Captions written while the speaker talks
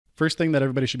First thing that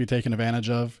everybody should be taking advantage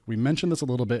of, we mentioned this a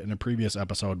little bit in a previous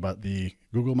episode, but the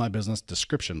Google My Business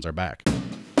descriptions are back.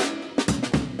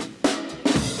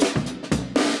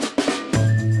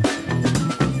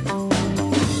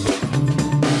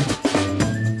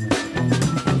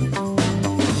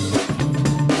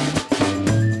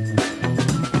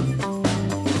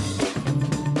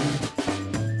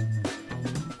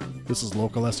 This is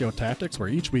Local SEO Tactics, where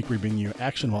each week we bring you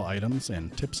actionable items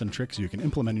and tips and tricks you can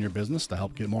implement in your business to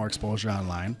help get more exposure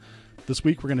online. This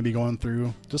week we're going to be going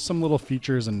through just some little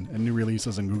features and new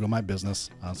releases in Google My Business,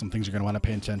 some things you're going to want to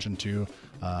pay attention to,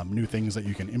 new things that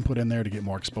you can input in there to get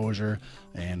more exposure,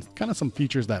 and kind of some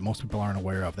features that most people aren't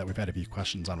aware of that we've had a few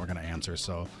questions on we're going to answer.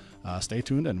 So stay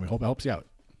tuned and we hope it helps you out.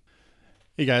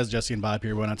 Hey guys, Jesse and Bob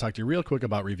here. We want to talk to you real quick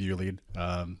about Review Lead.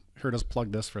 Heard us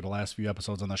plug this for the last few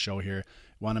episodes on the show here.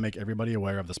 Want to make everybody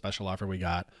aware of the special offer we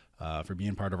got for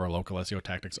being part of our Local SEO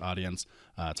Tactics audience.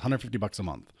 It's $150 a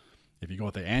month. If you go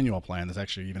with the annual plan, it's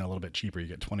actually even a little bit cheaper. You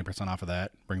get 20% off of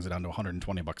that, brings it down to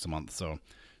 $120 a month. So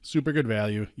super good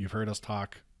value. You've heard us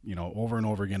talk, over and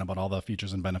over again about all the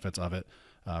features and benefits of it.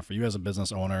 For you as a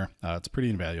business owner, it's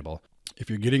pretty invaluable. If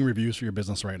you're getting reviews for your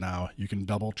business right now, you can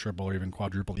double, triple, or even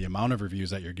quadruple the amount of reviews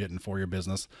that you're getting for your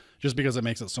business, just because it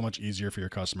makes it so much easier for your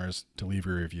customers to leave a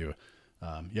review.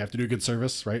 You have to do good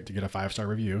service, right, to get a 5-star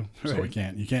review. Right. So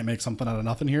you can't make something out of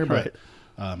nothing here. But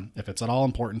if it's at all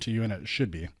important to you, and it should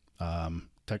be,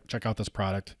 check out this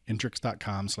product,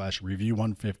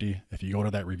 intrix.com/review150. If you go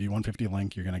to that review 150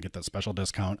 link, you're going to get that special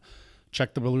discount.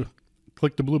 Click the blue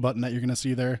button that you're going to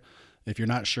see there. If you're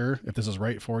not sure if this is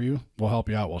right for you, we'll help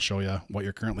you out. We'll show you what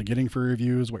you're currently getting for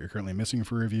reviews, what you're currently missing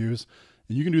for reviews.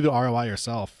 And you can do the ROI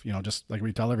yourself. Just like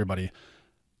we tell everybody,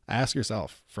 ask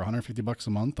yourself, for $150 a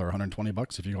month or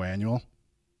 $120 if you go annual,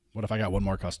 what if I got one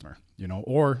more customer?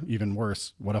 Or even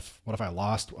worse, what if I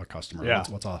lost a customer? Yeah.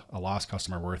 What's a lost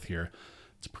customer worth here?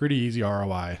 It's pretty easy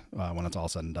ROI when it's all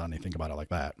said and done. You think about it like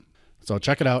that. So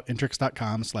check it out,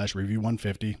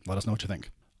 intrix.com/review150. Let us know what you think.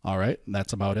 All right,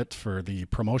 that's about it for the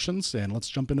promotions, and let's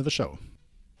jump into the show.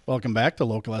 Welcome back to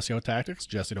Local SEO Tactics.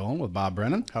 Jesse Dolan with Bob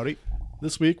Brennan. Howdy.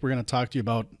 This week, we're going to talk to you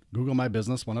about Google My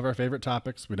Business, one of our favorite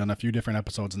topics. We've done a few different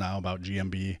episodes now about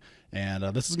GMB, and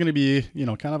this is going to be,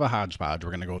 kind of a hodgepodge. We're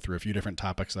going to go through a few different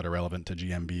topics that are relevant to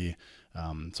GMB,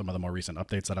 some of the more recent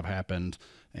updates that have happened,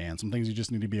 and some things you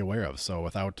just need to be aware of. So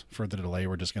without further delay,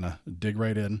 we're just going to dig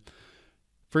right in.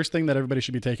 First thing that everybody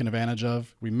should be taking advantage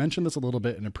of, we mentioned this a little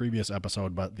bit in a previous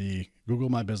episode, but the Google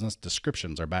My Business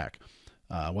descriptions are back.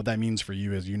 What that means for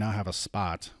you is you now have a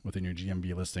spot within your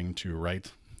GMB listing to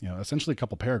write, essentially a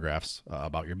couple paragraphs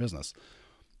about your business.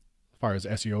 As far as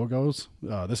SEO goes,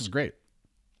 this is great.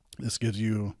 This gives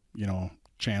you,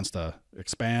 chance to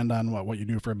expand on what you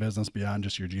do for a business beyond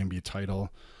just your GMB title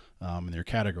and your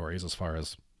categories as far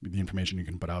as the information you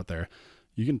can put out there.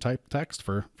 You can type text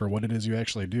for what it is you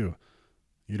actually do.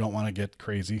 You don't want to get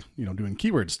crazy, doing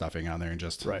keyword stuffing on there and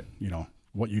just,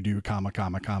 what you do, comma,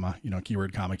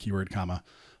 keyword, comma,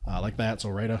 like that. So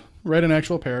write an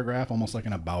actual paragraph, almost like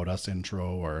an About Us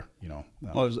intro or, I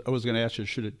was going to ask you,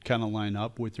 should it kind of line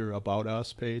up with your About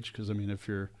Us page? Because, if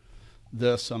you're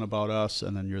this on About Us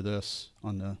and then you're this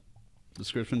on the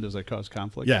description, does that cause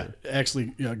conflict? Yeah,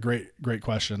 actually, great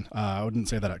question. I wouldn't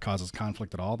say that it causes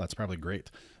conflict at all. That's probably great.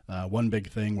 One big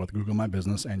thing with Google My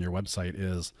Business and your website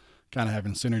is kind of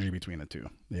having synergy between the two,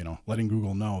 letting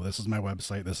Google know this is my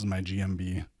website, this is my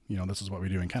GMB, this is what we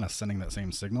do, and kind of sending that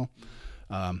same signal.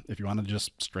 If you want to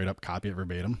just straight up copy it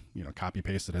verbatim, copy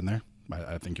paste it in there,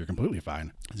 I think you're completely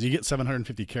fine. So you get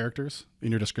 750 characters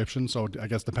in your description. So I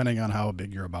guess depending on how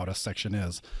big your About Us section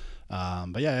is.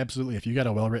 But yeah, absolutely. If you got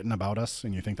a well-written About Us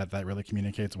and you think that really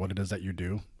communicates what it is that you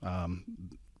do,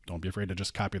 don't be afraid to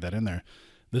just copy that in there.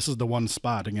 This is the one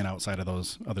spot, again, outside of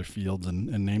those other fields and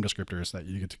name descriptors that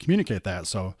you get to communicate that.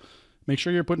 So make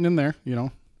sure you're putting in there,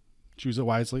 choose it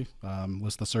wisely,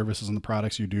 list the services and the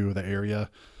products you do, the area,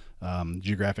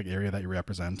 geographic area that you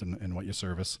represent and what you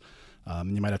service.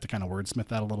 You might have to kind of wordsmith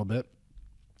that a little bit.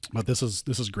 But this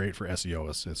is great for SEO.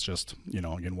 It's just,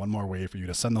 again, one more way for you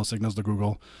to send those signals to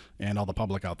Google and all the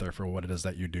public out there for what it is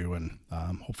that you do, and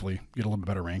hopefully get a little bit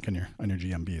better rank on your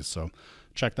GMBs. So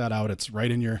check that out. It's right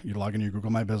in you log in your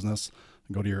Google My Business,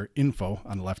 and go to your info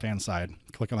on the left-hand side,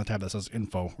 click on the tab that says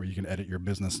info, where you can edit your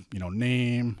business,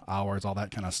 name, hours, all that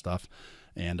kind of stuff.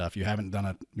 And if you haven't done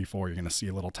it before, you're going to see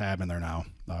a little tab in there now,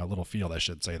 a little field, I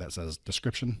should say, that says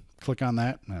description. Click on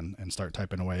that and start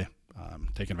typing away.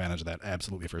 Take advantage of that,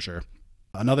 absolutely, for sure.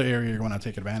 Another area you're going to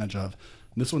take advantage of,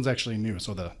 this one's actually new.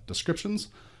 So the descriptions,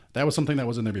 that was something that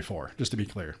was in there before, just to be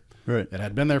clear. Right. It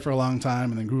had been there for a long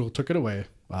time, and then Google took it away.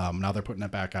 Now they're putting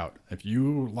it back out. If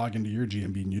you log into your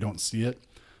GMB and you don't see it,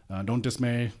 Don't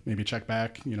dismay. Maybe check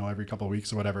back, every couple of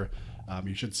weeks or whatever.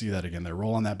 You should see that again. They're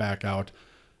rolling that back out.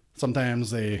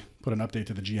 Sometimes they put an update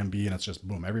to the GMB and it's just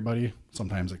boom, everybody.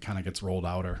 Sometimes it kind of gets rolled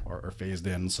out or phased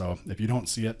in. So if you don't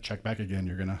see it, check back again.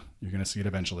 You're gonna see it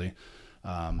eventually.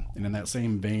 And in that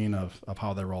same vein of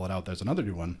how they roll it out, there's another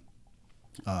new one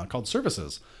called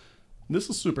services. This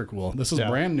is super cool. This is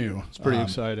brand new. It's pretty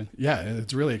exciting. Yeah,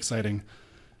 it's really exciting.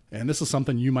 And this is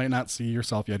something you might not see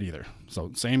yourself yet either.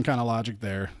 So same kind of logic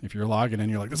there. If you're logging in,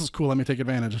 you're like, this is cool, let me take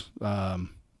advantage.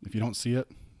 If you don't see it,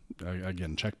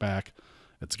 again, check back.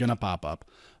 It's going to pop up.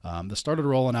 This started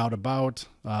rolling out about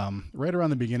right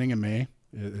around the beginning of May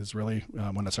is really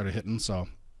when it started hitting. So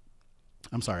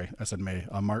I'm sorry, I said May.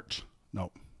 March.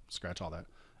 No, scratch all that.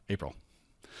 April.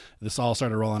 This all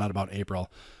started rolling out about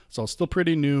April. So it's still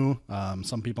pretty new.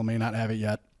 Some people may not have it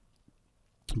yet.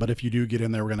 But if you do get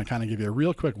in there, we're going to kind of give you a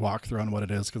real quick walkthrough on what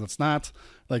it is, because it's not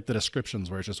like the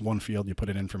descriptions where it's just one field you put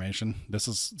in information. This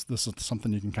is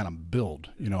something you can kind of build,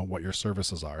 what your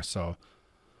services are. So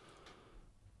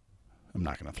I'm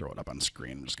not going to throw it up on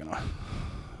screen. I'm just going to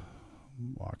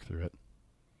walk through it.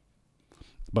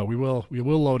 But we will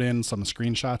load in some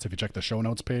screenshots. If you check the show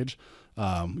notes page,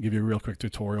 give you a real quick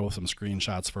tutorial with some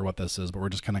screenshots for what this is. But we're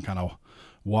just going to kind of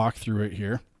walk through it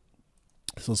here.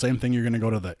 So same thing, you're going to go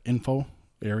to the info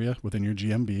area within your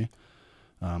GMB.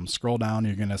 Scroll down,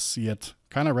 you're going to see it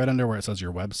kind of right under where it says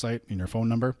your website and your phone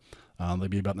number. There'll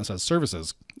be a button that says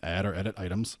services, add or edit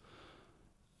items.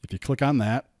 If you click on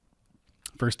that,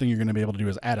 first thing you're going to be able to do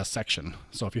is add a section.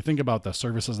 So if you think about the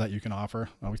services that you can offer,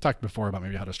 we've talked before about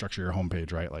maybe how to structure your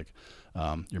homepage, right? Like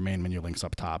your main menu links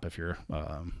up top. If you're,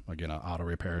 again, an auto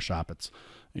repair shop, it's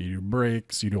you do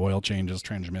brakes, you do oil changes,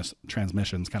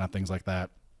 transmissions, kind of things like that.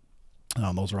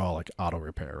 Those are all like auto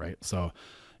repair, right? So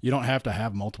you don't have to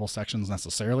have multiple sections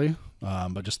necessarily,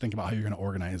 but just think about how you're going to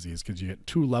organize these, because you get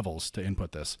two levels to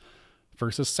input this.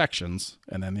 First is sections,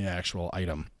 and then the actual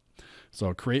item.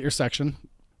 So create your section.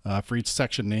 For each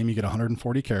section name, you get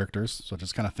 140 characters. So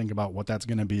just kind of think about what that's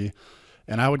going to be.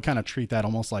 And I would kind of treat that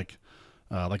almost like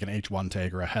an H1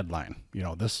 tag or a headline.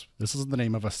 This is the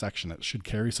name of a section. It should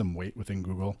carry some weight within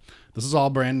Google. This is all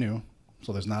brand new,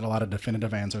 so there's not a lot of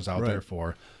definitive answers out there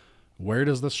for where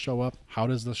does this show up? How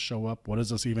does this show up? What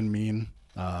does this even mean?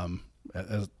 At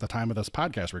the time of this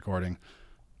podcast recording,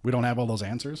 we don't have all those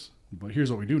answers, but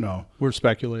here's what we do know. We're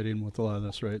speculating with a lot of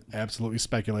this, right? Absolutely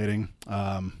speculating.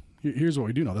 Here's what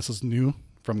we do know. This is new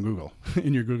from Google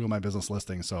in your Google My Business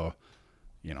listing. So,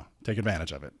 take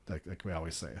advantage of it, like we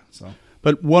always say. So,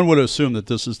 but one would assume that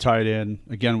this is tied in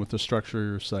again with the structure of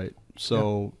your site.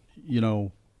 So,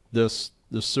 this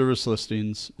service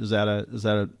listings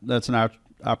that's an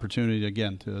opportunity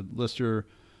again to list your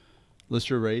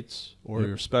rates or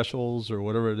your specials or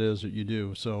whatever it is that you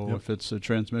do. So if it's a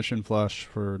transmission flush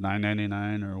for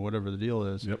 $9.99 or whatever the deal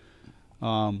is,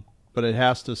 but it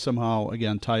has to somehow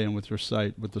again tie in with your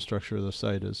site, with the structure of the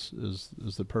site is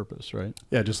the purpose, right?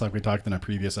 Yeah, just like we talked in a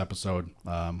previous episode,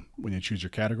 when you choose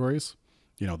your categories,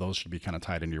 those should be kind of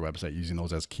tied into your website, using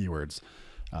those as keywords.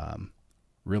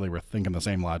 Really, we're thinking the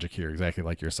same logic here, exactly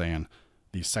like you're saying.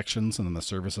 These sections and then the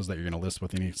services that you're going to list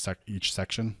within each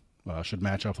section should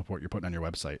match up with what you're putting on your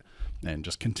website. And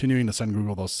just continuing to send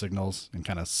Google those signals and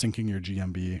kind of syncing your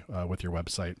GMB with your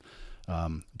website.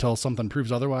 Until something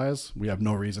proves otherwise, we have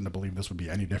no reason to believe this would be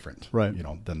any different, right?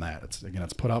 Than that.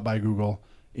 It's put out by Google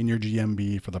in your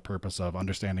GMB for the purpose of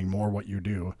understanding more what you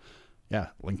do. Yeah,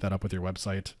 link that up with your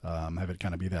website. Have it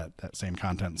kind of be that same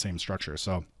content, same structure.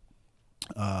 So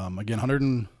again,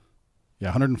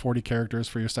 140 characters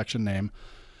for your section name.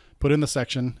 Put in the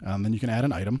section, then you can add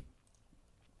an item.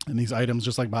 And these items,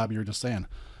 just like Bob, you were just saying,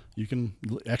 you can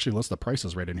actually list the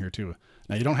prices right in here too.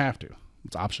 Now, you don't have to.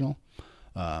 It's optional.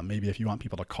 Maybe if you want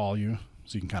people to call you,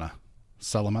 so you can kind of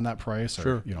sell them on that price,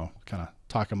 or kind of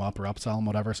talk them up or upsell them,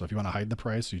 whatever. So if you want to hide the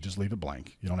price, you just leave it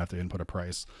blank. You don't have to input a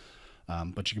price.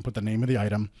 But you can put the name of the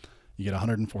item. You get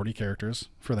 140 characters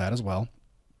for that as well.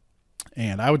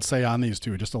 And I would say on these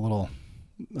two, just a little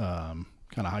kind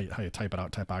of how you type it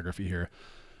out, typography here.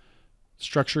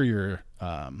 Structure your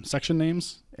section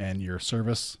names and your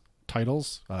service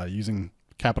titles using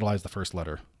capitalize the first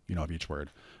letter, of each word.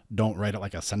 Don't write it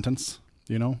like a sentence,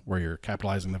 where you're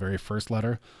capitalizing the very first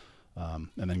letter and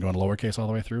then going lowercase all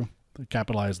the way through.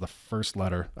 Capitalize the first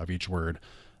letter of each word,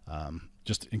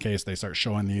 just in case they start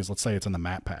showing these. Let's say it's in the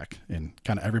map pack and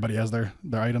kind of everybody has their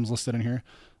items listed in here.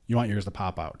 You want yours to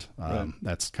pop out. Right.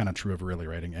 That's kind of true of really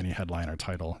writing any headline or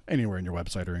title anywhere in your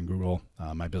website or in Google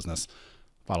My Business.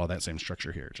 Follow that same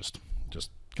structure here. Just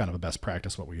kind of a best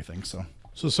practice, what we think. So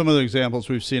some of the examples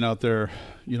we've seen out there,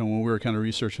 when we were kind of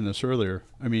researching this earlier,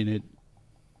 I mean,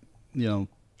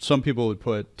 some people would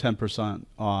put 10%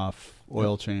 off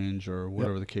oil change or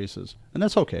whatever the case is, and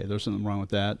that's okay. There's nothing wrong with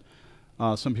that.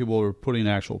 Some people are putting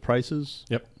actual prices.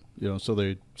 Yep. So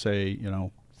they say,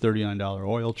 $39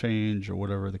 oil change or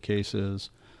whatever the case is.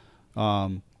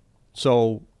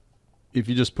 So if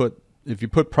you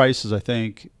put prices, I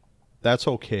think that's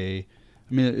okay.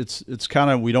 I mean, it's kind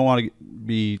of, we don't want to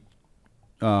be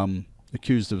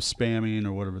accused of spamming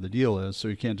or whatever the deal is. So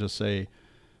you can't just say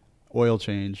oil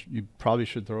change. You probably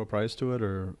should throw a price to it,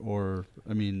 or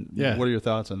I mean, what are your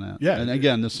thoughts on that? Yeah. And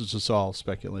again, this is just all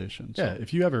speculation. So. Yeah.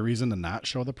 If you have a reason to not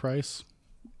show the price,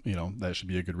 that should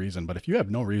be a good reason. But if you have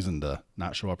no reason to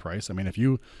not show a price, I mean, if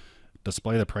you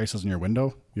display the prices in your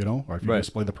window, or if you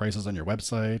display the prices on your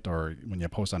website, or when you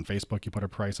post on Facebook, you put a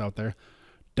price out there,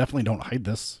 definitely don't hide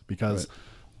this, because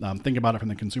think about it from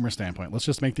the consumer standpoint. Let's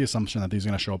just make the assumption that these are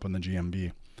going to show up in the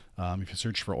GMB. If you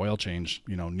search for oil change,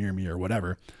 near me or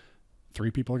whatever, 3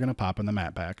 people are going to pop in the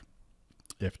map pack.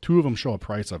 If 2 of them show a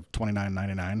price of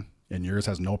 $29.99 and yours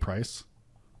has no price,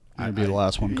 I'd be the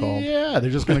last one called. Yeah,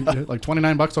 they're just going to like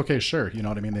 $29. Okay, sure. You know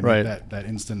what I mean? They make that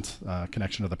instant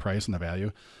connection to the price and the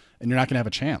value, and you're not going to have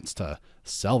a chance to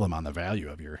sell them on the value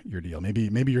of your deal.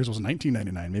 Maybe yours was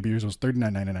 $19.99. Maybe yours was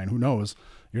 $39.99. Who knows?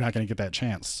 You're not going to get that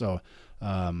chance. So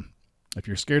if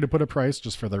you're scared to put a price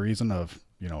just for the reason of,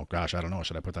 gosh, I don't know,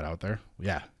 should I put that out there?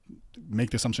 Yeah.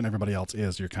 Make the assumption everybody else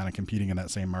is. You're kind of competing in that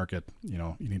same market.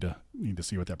 You need to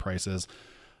see what that price is.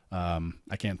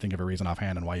 I can't think of a reason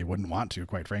offhand on why you wouldn't want to,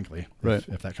 quite frankly,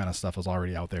 if that kind of stuff is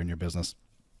already out there in your business.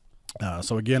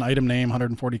 So again, item name,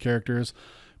 140 characters,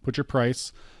 put your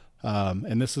price.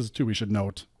 And this is too, we should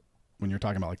note, when you're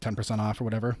talking about like 10% off or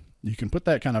whatever, you can put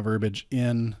that kind of verbiage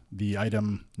in the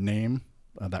item name.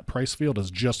 That price field is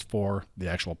just for the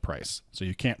actual price. So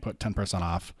you can't put 10%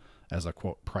 off as a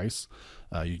quote price.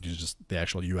 You do just the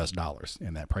actual US dollars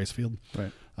in that price field.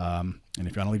 Right. And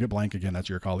if you want to leave it blank, again, that's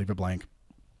your call, leave it blank.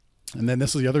 And then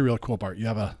this is the other real cool part. You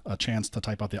have a chance to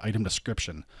type out the item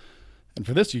description. And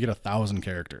for this, you get 1,000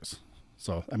 characters.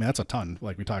 So, I mean, that's a ton.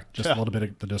 Like we talked just a little bit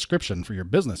of the description for your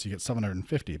business, you get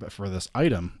 750. But for this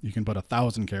item, you can put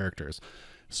 1,000 characters.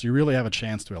 So you really have a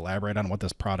chance to elaborate on what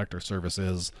this product or service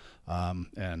is.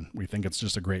 And we think it's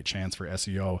just a great chance for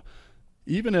SEO.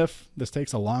 Even if this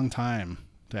takes a long time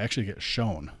to actually get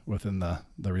shown within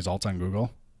the results on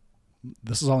Google,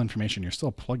 this is all information you're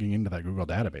still plugging into that Google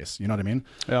database. You know what I mean?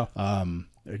 Yeah.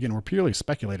 Again, we're purely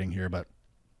speculating here, but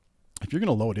if you're going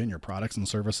to load in your products and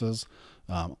services,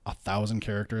 1,000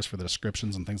 characters for the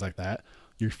descriptions and things like that,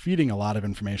 you're feeding a lot of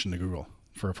information to Google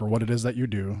for what it is that you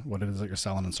do, what it is that you're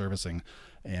selling and servicing.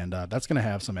 And that's going to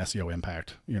have some SEO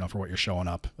impact, for what you're showing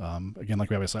up. Again, like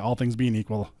we always say, all things being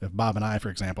equal, if Bob and I, for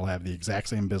example, have the exact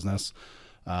same business,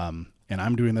 and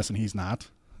I'm doing this and he's not,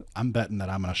 I'm betting that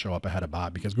I'm going to show up ahead of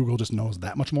Bob, because Google just knows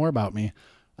that much more about me.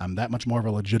 I'm that much more of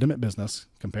a legitimate business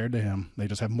compared to him. They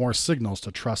just have more signals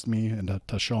to trust me and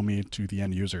to show me to the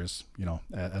end users,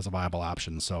 as a viable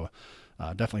option. So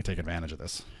definitely take advantage of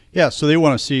this. Yeah. So Google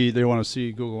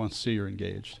wants to see you're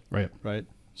engaged. Right. Right.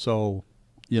 So,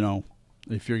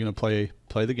 if you're going to play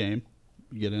the game,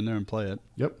 you get in there and play it.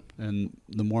 Yep. And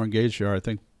the more engaged you are, I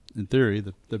think in theory,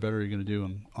 the better you're going to do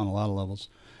on a lot of levels.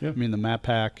 Yep. I mean, the map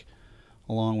pack,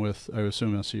 along with, I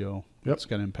assume, SEO, it's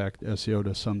going to impact SEO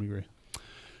to some degree.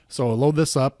 So load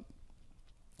this up,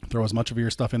 throw as much of your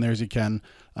stuff in there as you can.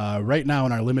 Right now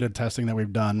in our limited testing that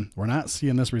we've done, we're not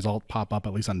seeing this result pop up,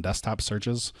 at least on desktop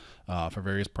searches for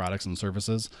various products and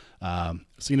services.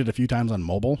 Seen it a few times on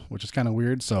mobile, which is kind of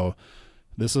weird. So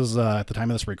this is, at the time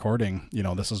of this recording,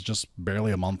 this is just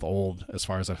barely a month old as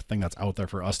far as a thing that's out there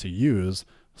for us to use.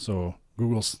 So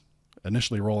Google's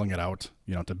initially rolling it out,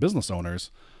 to business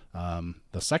owners.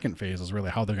 The second phase is really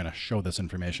how they're going to show this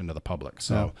information to the public.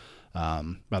 So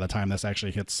by the time this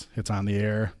actually hits on the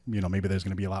air, maybe there's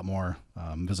going to be a lot more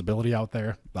visibility out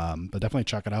there. But definitely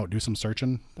check it out. Do some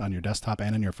searching on your desktop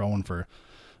and in your phone for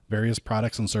various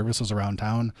products and services around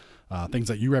town, things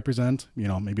that you represent,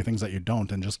 maybe things that you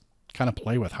don't, and just kind of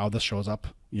play with how this shows up,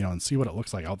 and see what it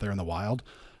looks like out there in the wild.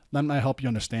 Then I help you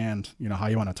understand, how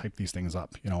you want to type these things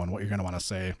up, and what you're going to want to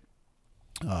say.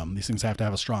 These things have to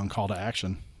have a strong call to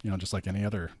action, just like any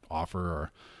other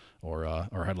offer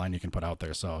or headline you can put out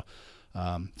there. So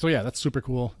yeah, that's super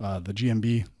cool. The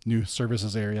GMB new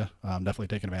services area, definitely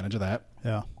taking advantage of that.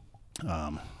 Yeah.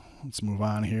 Let's move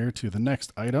on here to the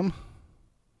next item.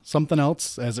 Something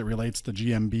else as it relates to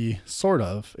GMB sort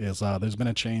of is, there's been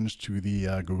a change to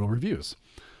the Google reviews.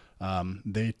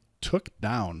 They took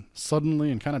down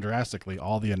suddenly and kind of drastically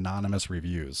all the anonymous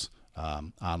reviews.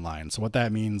 online. So what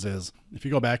that means is, if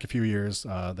you go back a few years,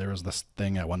 there was this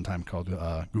thing at one time called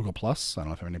Google Plus. I don't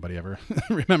know if anybody ever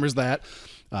remembers that.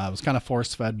 It was kind of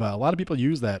force fed, but a lot of people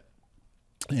use that,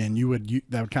 and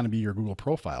that would kind of be your Google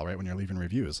profile, right, when you're leaving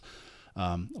reviews.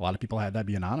 A lot of people had that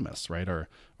be anonymous, right, or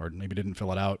maybe didn't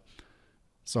fill it out.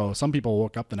 So some people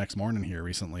woke up the next morning here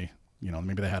recently,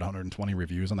 maybe they had 120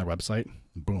 reviews on their website.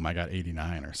 Boom, I got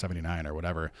 89 or 79 or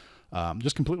whatever.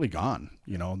 Just completely gone.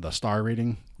 The star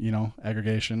rating,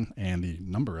 aggregation, and the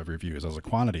number of reviews as a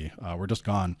quantity were just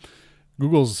gone.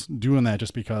 Google's doing that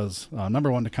just because,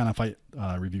 number one, to kind of fight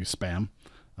review spam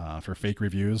for fake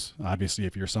reviews. Obviously,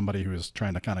 if you're somebody who is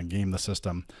trying to kind of game the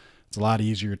system, it's a lot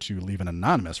easier to leave an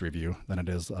anonymous review than it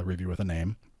is a review with a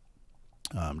name,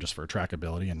 just for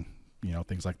trackability and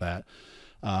things like that.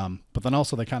 But then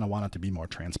also they kind of want it to be more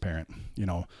transparent.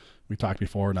 We talked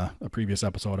before in a previous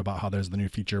episode about how there's the new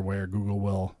feature where Google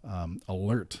will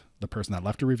alert the person that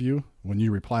left a review when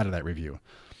you reply to that review.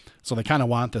 So they kind of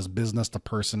want this business to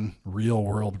person, real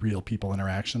world, real people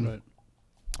interaction. Right.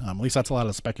 At least that's a lot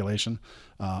of speculation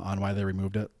on why they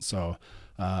removed it. So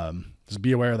just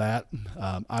be aware of that.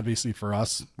 Obviously for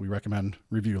us, we recommend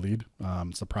Review Lead.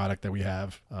 It's a product that we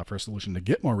have for a solution to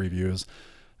get more reviews.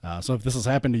 So if this has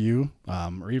happened to you,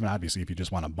 or even obviously if you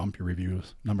just want to bump your review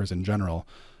numbers in general,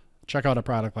 check out a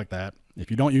product like that.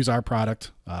 If you don't use our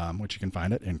product, which you can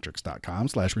find at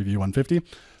intrix.com/review150,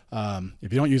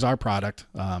 if you don't use our product,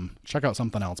 check out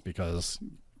something else, because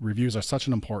reviews are such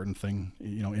an important thing,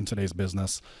 in today's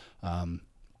business.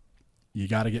 You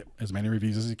got to get as many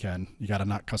reviews as you can. You got to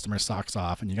knock customers' socks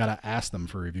off, and you got to ask them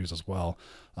for reviews as well.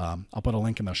 I'll put a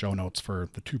link in the show notes for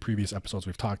the 2 previous episodes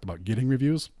we've talked about getting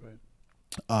reviews. Right.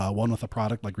 One with a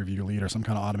product like Review Lead or some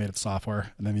kind of automated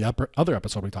software. And then the other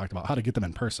episode we talked about how to get them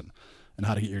in person and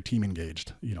how to get your team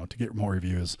engaged, to get more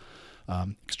reviews.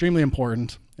 Extremely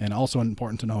important, and also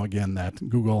important to know again that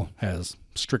Google has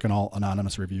stricken all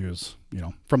anonymous reviews,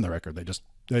 from the record. They just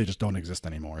don't exist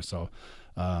anymore. So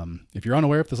if you're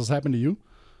unaware if this has happened to you,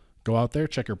 go out there,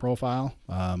 check your profile,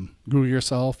 Google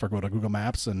yourself, or go to Google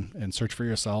Maps and search for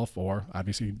yourself, or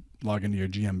obviously log into your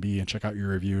GMB and check out your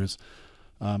reviews.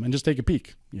 And just take a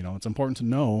peek. It's important to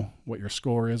know what your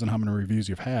score is and how many reviews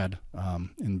you've had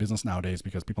in business nowadays,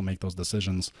 because people make those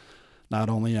decisions not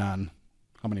only on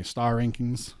how many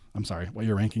what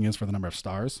your ranking is for the number of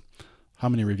stars, how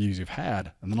many reviews you've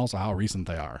had, and then also how recent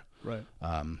they are. Right.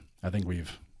 I think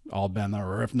we've all been there,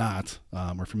 or if not,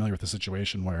 we're familiar with the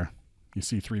situation where you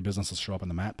see 3 businesses show up in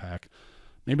the map pack.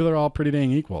 Maybe they're all pretty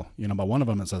dang equal, but one of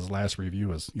them, it says last review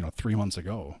was, 3 months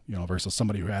ago, versus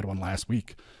somebody who had one last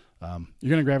week. You're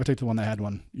going to gravitate to the one that had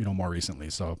one, more recently.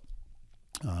 So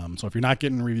if you're not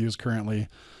getting reviews currently,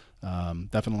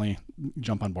 definitely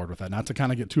jump on board with that. Not to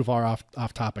kind of get too far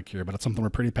off topic here, but it's something we're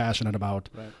pretty passionate about.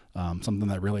 Right. Something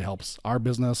that really helps our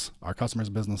business, our customers'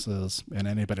 businesses, and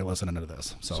anybody listening to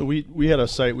this. So we had a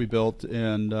site we built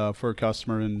and for a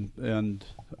customer, and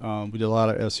we did a lot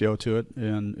of SEO to it,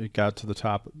 and it got to the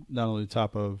top, not only the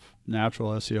top of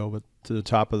natural SEO, but to the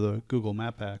top of the Google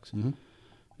Map Packs.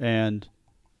 Mm-hmm. And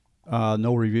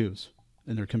no reviews,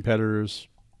 and their competitors,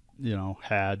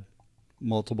 had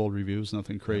multiple reviews,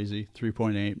 nothing crazy,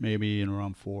 3.8 maybe, and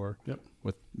around 4,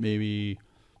 with maybe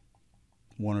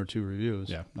 1 or 2 reviews.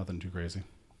 Yeah, nothing too crazy.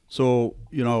 So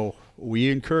we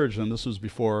encourage them. This was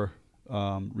before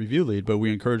Review Lead, but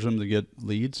we encourage them to get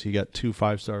leads. He got 2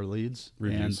 5-star leads.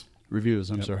 Reviews.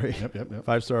 I'm sorry. Yep.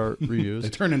 5-star reviews. They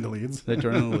turn into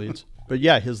leads. But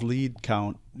yeah, his lead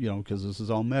count, because this is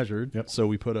all measured. Yep. So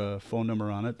we put a phone number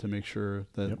on it to make sure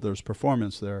that there's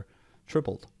performance there,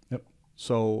 tripled. Yep.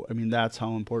 So, that's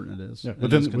how important it is. Yeah.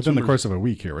 Within the course of a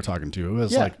week here, we're talking to, it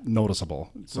was like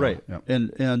noticeable. So, right. Yep.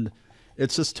 And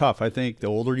it's just tough. I think the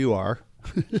older you are,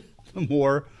 the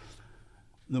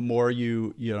more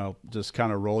you just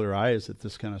kind of roll your eyes at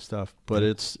this kind of stuff. But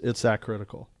it's that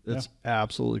critical. It's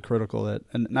absolutely critical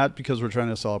and not because we're trying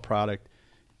to sell a product.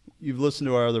 You've listened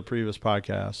to our other previous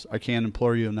podcasts. I can't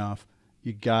implore you enough.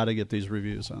 You got to get these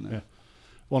reviews on there. Yeah.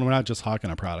 Well, and we're not just hawking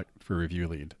a product for Review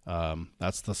Lead.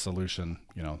 That's the solution,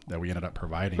 that we ended up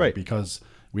providing, right, because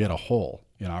we had a hole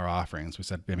in our offerings. We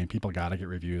said, people got to get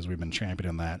reviews. We've been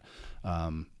championing that.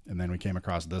 And then we came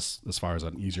across this as far as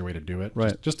an easier way to do it.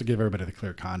 Right. Just to give everybody the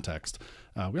clear context.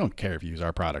 We don't care if you use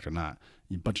our product or not,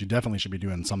 but you definitely should be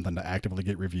doing something to actively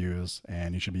get reviews,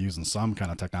 and you should be using some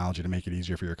kind of technology to make it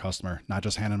easier for your customer, not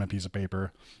just handing them a piece of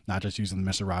paper, not just using the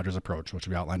Mr. Rogers approach, which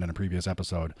we outlined in a previous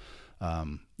episode.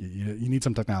 You need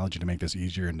some technology to make this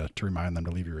easier and to remind them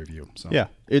to leave your review. So yeah,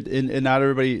 and not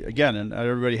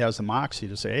everybody has the moxie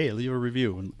to say, hey, leave a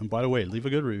review, and by the way, leave a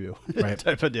good review, right,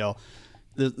 type of deal.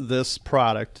 This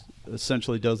product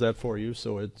essentially does that for you.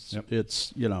 So it's, Yep.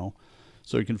 it's,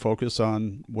 so you can focus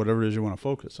on whatever it is you want to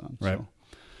focus on. Right. So.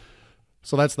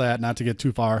 So that's that. Not to get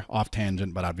too far off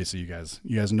tangent, but obviously you guys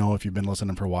know, if you've been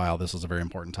listening for a while, this is a very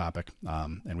important topic,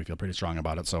 and we feel pretty strong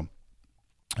about it. So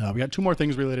we got 2 more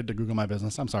things related to Google My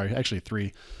Business. I'm sorry, actually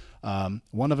 3.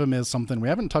 One of them is something we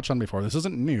haven't touched on before. This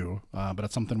isn't new, but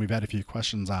it's something we've had a few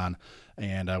questions on,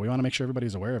 and we want to make sure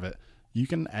everybody's aware of it. You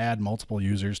can add multiple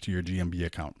users to your GMB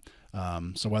account.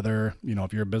 So whether,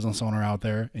 if you're a business owner out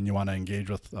there and you want to engage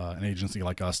with an agency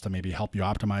like us to maybe help you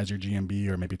optimize your GMB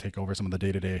or maybe take over some of the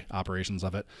day-to-day operations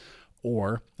of it,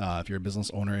 or if you're a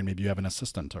business owner and maybe you have an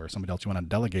assistant or somebody else you want to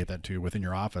delegate that to within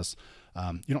your office,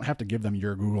 you don't have to give them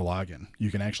your Google login.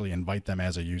 You can actually invite them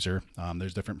as a user.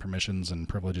 There's different permissions and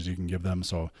privileges you can give them,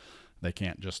 so they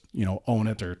can't just, own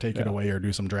it or take it away or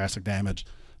do some drastic damage.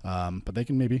 But they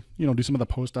can maybe, do some of the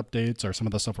post updates or some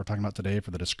of the stuff we're talking about today for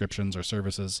the descriptions or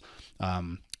services.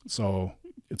 So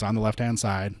it's on the left-hand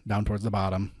side, down towards the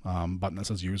bottom, button that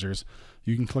says users.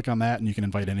 You can click on that and you can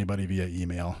invite anybody via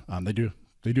email. They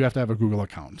do have to have a Google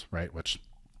account, right? Which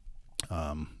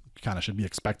kind of should be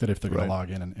expected if they're going to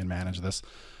log in and manage this.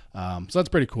 So that's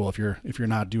pretty cool. If you're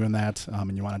not doing that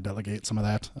and you want to delegate some of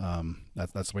that,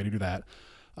 that's the way to do that.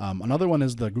 Another one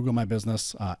is the Google My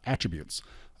Business attributes.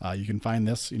 You can find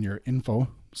this in your info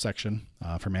section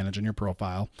for managing your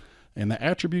profile. And the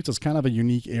attributes is kind of a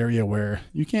unique area where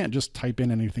you can't just type in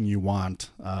anything you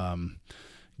want.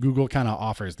 Google kind of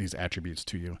offers these attributes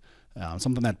to you.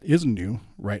 Something that is new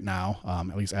right now,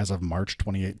 at least as of March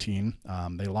 2018.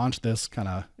 They launched this kind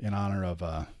of in honor of,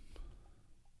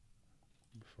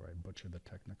 before I butcher the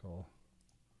technical,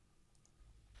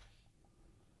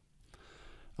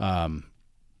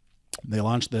 they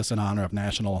launched this in honor of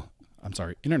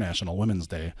International Women's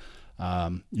Day.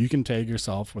 You can tag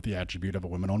yourself with the attribute of a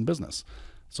women-owned business.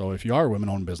 So if you are a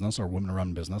women-owned business or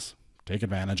women-run business, take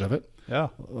advantage of it. Yeah.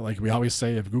 Like we always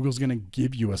say, if Google's going to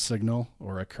give you a signal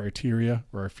or a criteria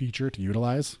or a feature to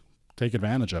utilize, take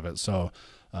advantage of it. So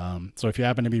if you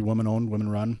happen to be women-owned,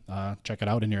 women-run, check it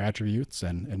out in your attributes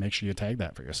and make sure you tag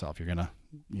that for yourself. You're going to,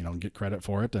 get credit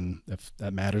for it. And if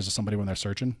that matters to somebody when they're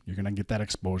searching, you're going to get that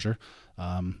exposure,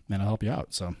 and it'll help you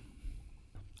out. So,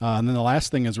 and then the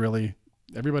last thing is really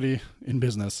everybody in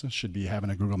business should be having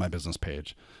a Google My Business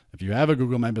page. If you have a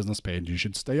Google My Business page, you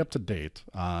should stay up to date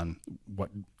on what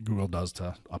Google does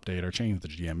to update or change the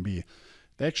GMB.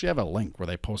 They actually have a link where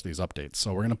they post these updates.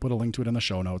 So we're going to put a link to it in the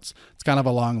show notes. It's kind of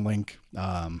a long link,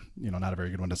 not a very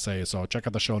good one to say. So check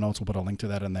out the show notes. We'll put a link to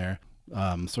that in there.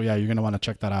 So yeah, you're going to want to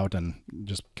check that out and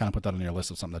just kind of put that on your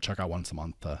list of something to check out once a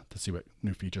month to see what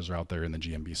new features are out there in the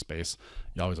GMB space.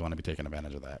 You always want to be taking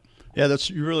advantage of that. Yeah,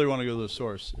 you really want to go to the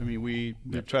source. I mean, we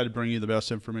try to bring you the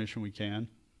best information we can,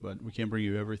 but we can't bring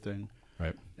you everything.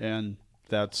 Right. And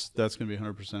that's going to be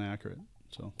 100% accurate.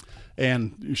 So,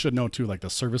 and you should know too, like the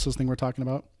services thing we're talking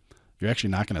about, you're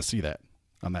actually not going to see that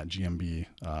on that GMB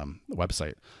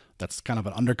website. That's kind of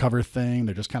an undercover thing.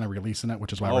 They're just kind of releasing it,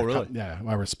 which is why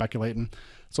why we're speculating.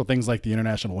 So things like the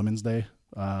International Women's Day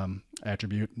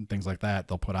attribute and things like that,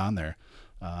 they'll put on there.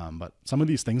 But some of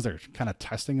these things they're kind of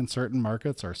testing in certain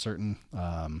markets or certain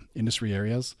industry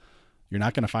areas. You're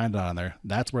not going to find it on there.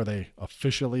 That's where they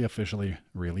officially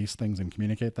release things and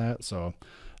communicate that. So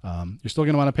you're still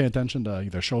going to want to pay attention to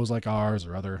either shows like ours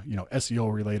or other,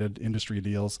 SEO related industry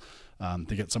deals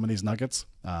to get some of these nuggets.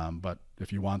 But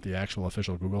if you want the actual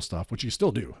official Google stuff, which you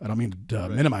still do, I don't mean to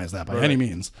minimize that by any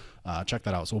means, check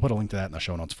that out. So we'll put a link to that in the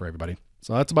show notes for everybody.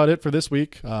 So that's about it for this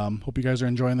week. Hope you guys are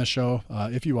enjoying this show.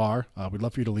 If you are, we'd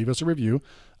love for you to leave us a review.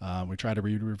 We try to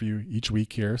read a review each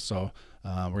week here. So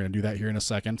we're going to do that here in a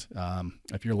second.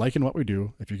 If you're liking what we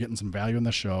do, if you're getting some value in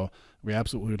the show, we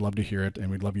absolutely would love to hear it. And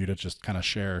we'd love you to just kind of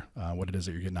share what it is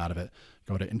that you're getting out of it.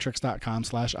 Go to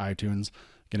intrix.com/iTunes.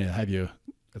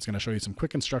 It's going to show you some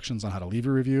quick instructions on how to leave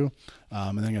a review.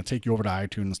 And then going to take you over to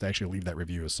iTunes to actually leave that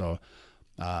review. So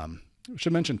we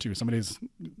should mention too, some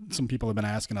people have been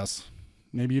asking us,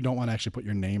 maybe you don't want to actually put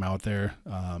your name out there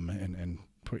and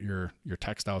put your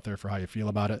text out there for how you feel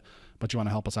about it, but you want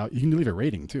to help us out. You can leave a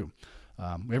rating too.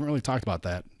 We haven't really talked about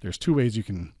that. There's 2 ways you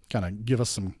can kind of give us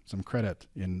some credit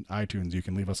in iTunes. You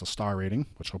can leave us a star rating,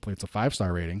 which hopefully it's a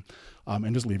 5-star rating,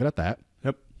 and just leave it at that.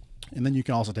 Yep. And then you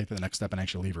can also take the next step and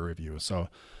actually leave a review. So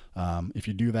if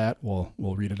you do that, we'll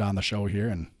read it on the show here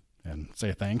and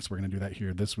say thanks. We're going to do that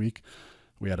here this week.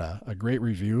 We had a great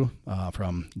review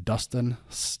from Dustin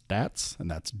Stats, and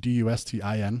that's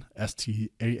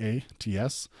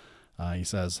DustinStaats. He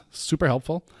says, super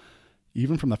helpful.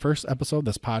 Even from the first episode,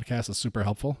 this podcast is super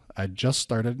helpful. I just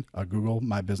started a Google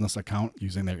My Business account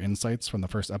using their insights from the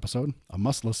first episode. A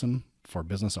must listen for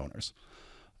business owners.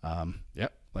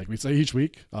 like we say each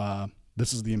week,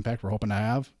 this is the impact we're hoping to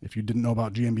have. If you didn't know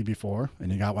about GMB before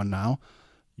and you got one now,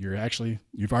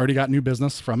 you've already got new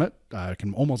business from it. I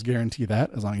can almost guarantee that,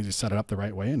 as long as you set it up the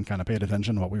right way and kind of paid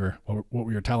attention to what we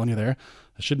were telling you there.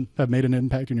 It should have made an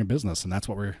impact in your business, and that's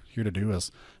what we're here to do,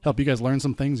 is help you guys learn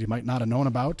some things you might not have known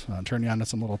about, turn you on to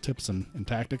some little tips and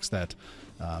tactics that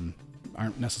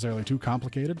aren't necessarily too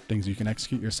complicated, things you can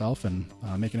execute yourself and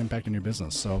make an impact in your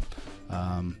business. So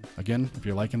again, if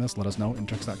you're liking this, let us know,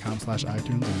 intrex.com/iTunes,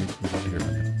 and we'd love to hear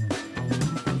from you.